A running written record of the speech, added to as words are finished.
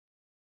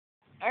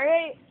All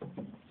right.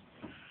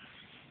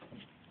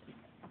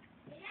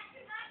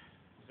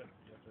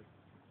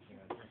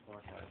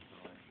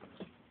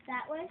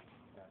 That way?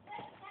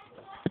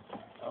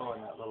 Oh,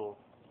 and that little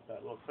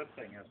clip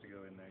thing has to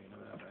go in there, you know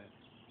that, right?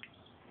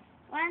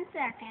 1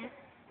 second.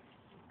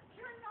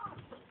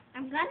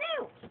 I'm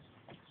gonna.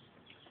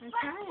 I'm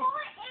trying.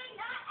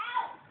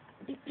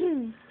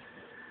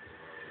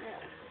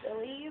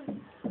 Believe.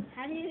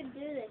 How do you do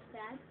this,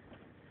 Dad?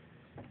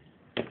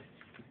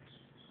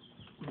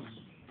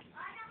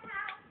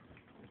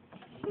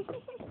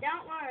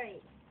 Don't worry.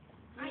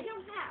 I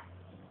don't have.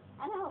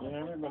 I know. Yeah,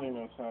 everybody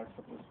knows how,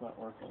 except it's not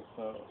working.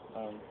 So,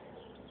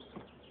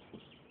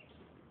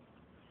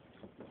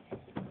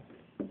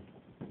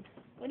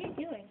 What are you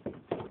doing? I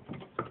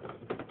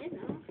don't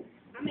know.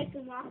 I'm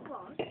making rock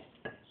balls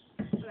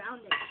around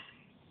it.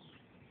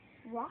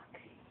 Rock?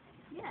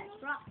 Yeah,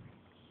 it's rock.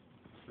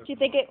 Do you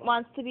think it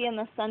wants to be in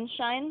the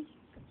sunshine?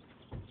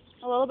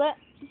 A little bit?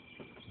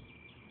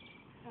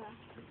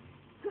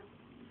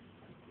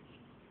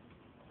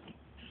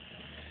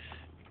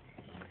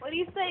 What do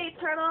you say,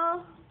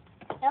 turtle?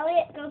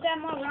 Elliot, go get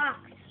more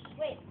rocks.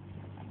 Wait.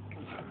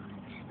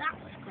 Stop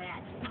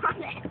scratching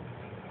on it.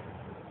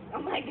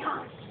 Oh my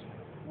gosh.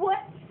 What?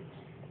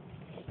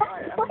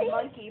 A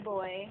monkey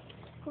boy.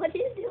 What are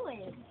you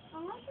doing?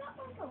 Oh, I got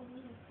like a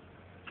weed.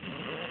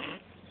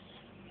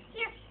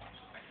 Here.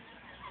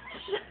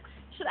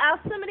 Should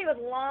ask somebody with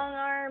long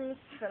arms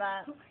for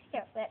that.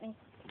 Here, let me.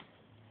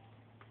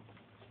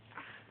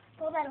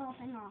 Pull that whole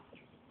thing off.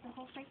 The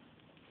whole thing.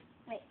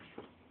 Wait.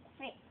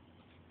 Wait.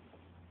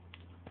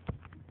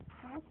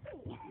 Let's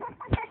see.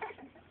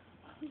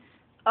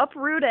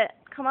 Uproot it.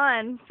 Come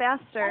on,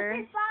 faster.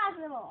 That's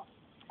impossible.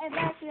 If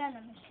that's on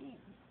the machine.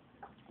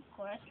 Of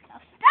course. Now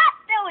stop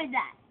doing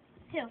that.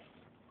 Two.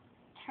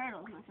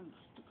 Turtles.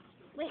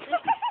 Wait.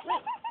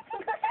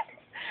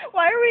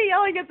 Why are we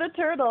yelling at the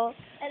turtle?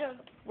 I don't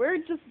know. We're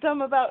just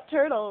dumb about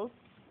turtles.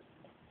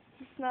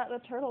 It's not the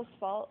turtle's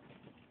fault.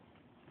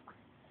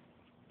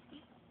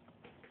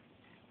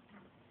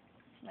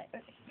 You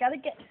gotta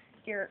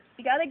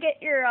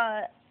get your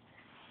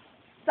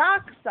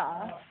socks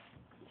off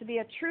to be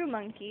a true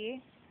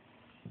monkey.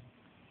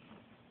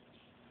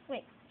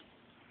 Wait.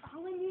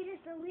 All we need is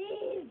the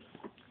leaves.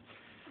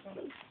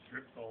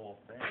 Strip the whole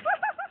thing.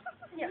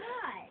 Yeah.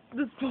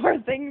 This poor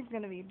thing's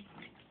gonna be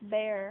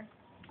bare.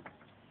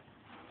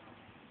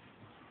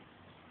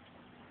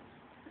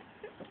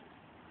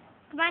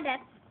 Come on, Dad.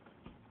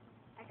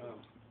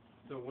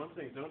 so one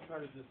thing, don't try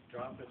to just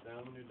drop it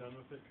down when you're done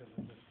with it, because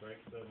it just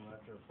breaks it, and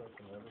after a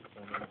person ever so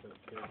much for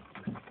kids,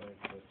 it's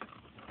like this,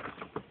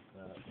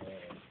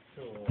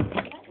 tool,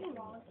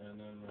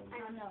 and then, I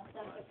don't know.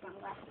 That's what's on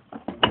the left.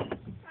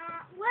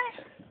 What?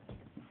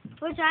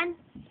 Which one?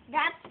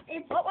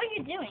 What were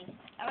you doing?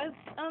 I was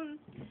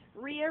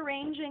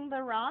rearranging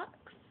the rocks.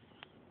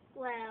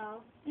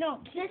 Well, no.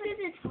 This is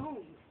its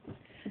home.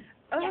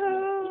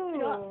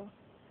 Oh.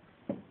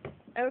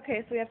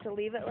 Okay, so we have to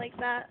leave it like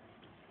that.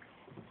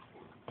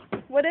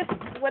 What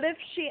if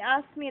she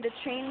asked me to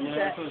change if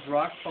it? those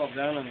rocks fall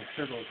down on the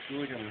turtle, it's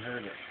really going to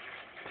hurt it.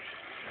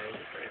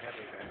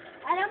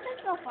 I don't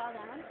think they'll fall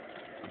down.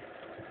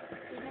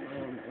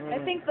 I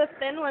think the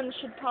thin ones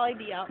should probably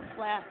be out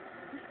flat.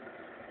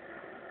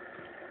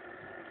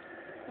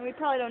 And we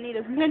probably don't need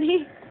as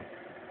many.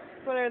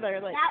 What are there,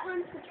 like? That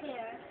one's the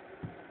pear.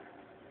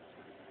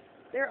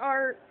 There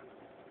are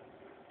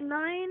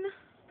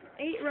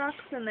 8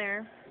 rocks in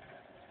there.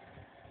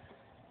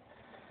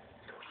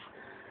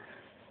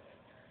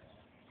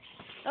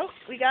 Oh,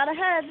 we got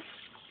ahead.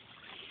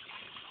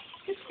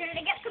 Just trying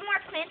to get some more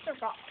plants or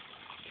rocks.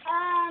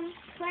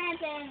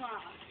 Plants and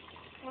rocks.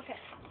 Okay.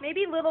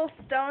 Maybe little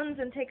stones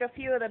and take a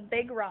few of the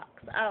big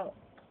rocks out.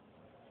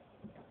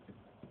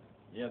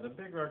 Yeah, the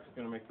big rock's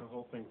going to make the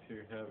whole thing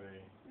too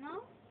heavy.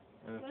 No?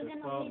 And if We're they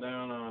gonna fall leave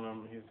down on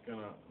him, he's going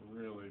to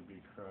really be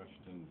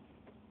crushed and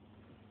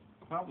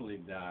probably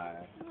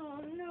die. Oh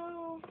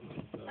no.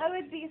 So, I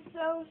would be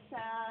so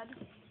sad.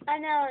 I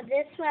know,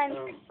 this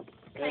one.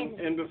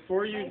 and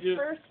before you My just...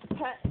 first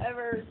pet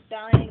ever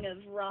dying of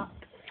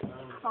rocks.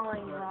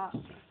 Falling rocks.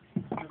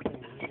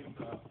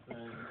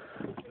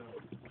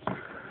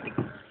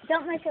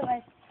 Don't make it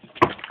like.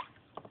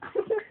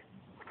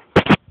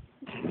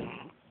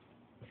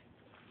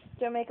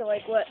 Don't make it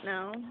like what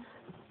now?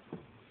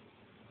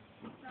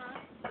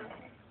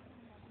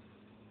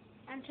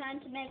 I'm trying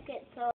to make it so.